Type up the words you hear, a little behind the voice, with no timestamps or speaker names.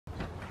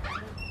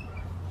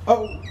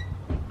Oh,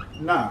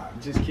 nah,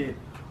 just kidding.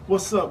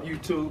 What's up,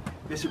 YouTube?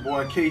 It's your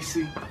boy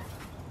Casey,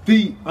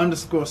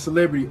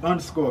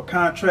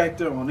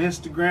 the_celebrity_contractor on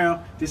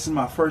Instagram. This is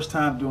my first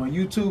time doing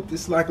YouTube.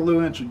 This is like a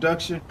little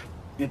introduction,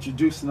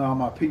 introducing all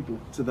my people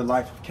to the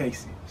life of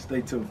Casey. Stay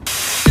tuned.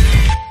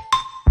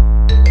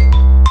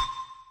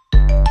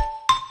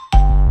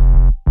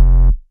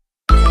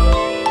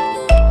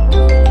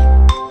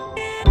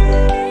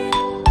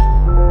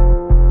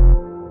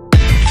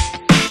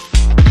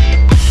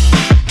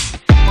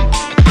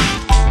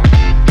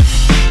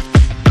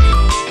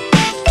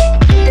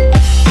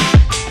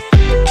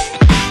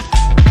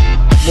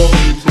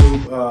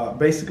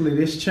 Basically,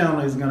 this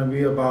channel is going to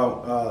be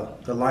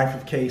about the life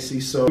of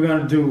Casey. So we're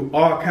going to do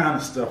all kind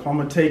of stuff. I'm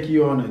going to take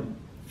you on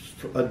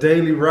a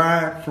daily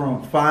ride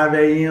from 5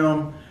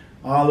 a.m.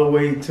 all the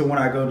way to when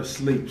I go to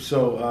sleep.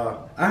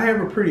 So I have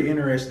a pretty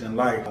interesting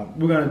life.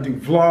 We're going to do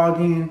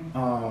vlogging.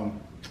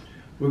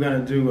 We're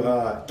going to do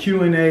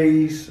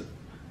Q&As.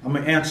 I'm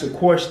going to answer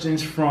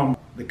questions from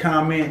the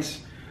comments.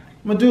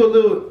 I'm going to do a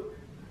little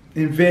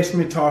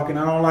investment talking.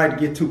 I don't like to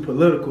get too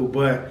political,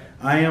 but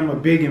I am a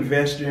big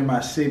investor in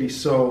my city,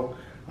 so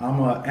I'm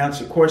gonna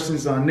answer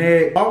questions on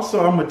that.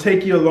 Also, I'm gonna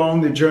take you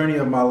along the journey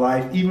of my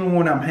life, even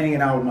when I'm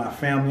hanging out with my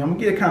family. I'm gonna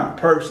get kind of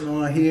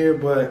personal on here,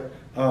 but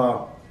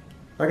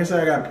like I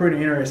said, I got a pretty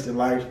interesting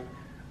life.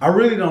 I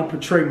really don't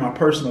portray my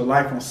personal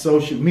life on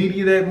social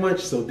media that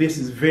much, so this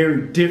is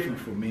very different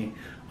for me.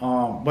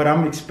 But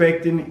I'm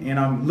expecting and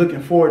I'm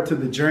looking forward to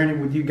the journey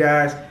with you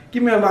guys.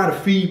 Give me a lot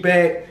of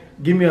feedback.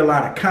 Give me a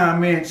lot of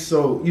comments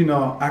so, you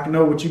know, I can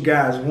know what you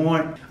guys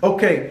want.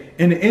 Okay,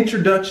 in the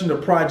introduction to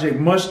Project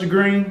Mustard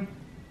Green,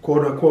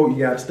 quote unquote, you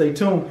gotta stay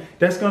tuned.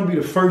 That's gonna be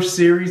the first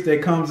series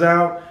that comes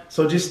out.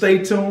 So just stay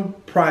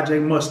tuned,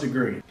 Project Mustard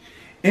Green.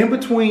 In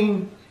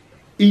between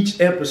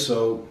each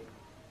episode,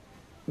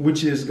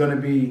 which is gonna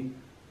be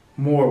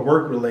more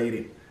work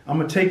related, I'm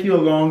gonna take you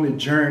along the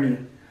journey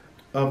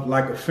of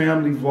like a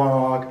family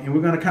vlog, and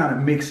we're gonna kind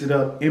of mix it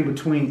up in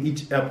between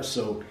each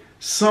episode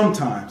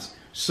sometimes.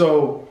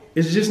 So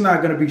it's just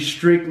not going to be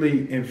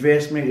strictly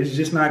investment. It's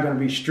just not going to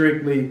be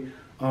strictly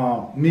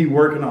me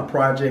working on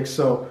projects.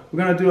 So we're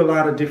going to do a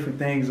lot of different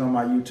things on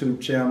my YouTube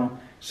channel.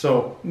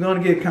 So I'm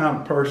going to get kind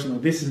of personal.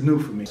 This is new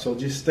for me. So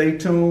just stay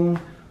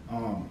tuned.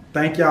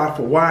 Thank y'all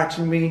for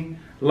watching me.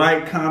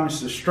 Like, comment,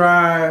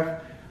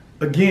 subscribe.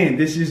 Again,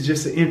 this is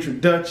just an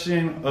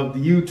introduction of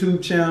the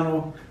YouTube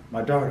channel.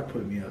 My daughter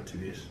put me up to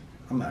this.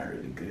 I'm not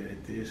really good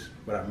at this,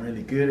 but I'm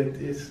really good at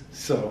this.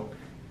 So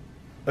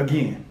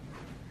again,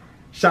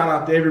 shout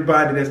out to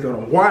everybody that's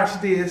gonna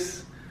watch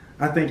this.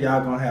 I think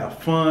y'all gonna have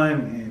fun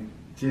and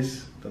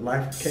just the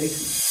life of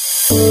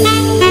Casey.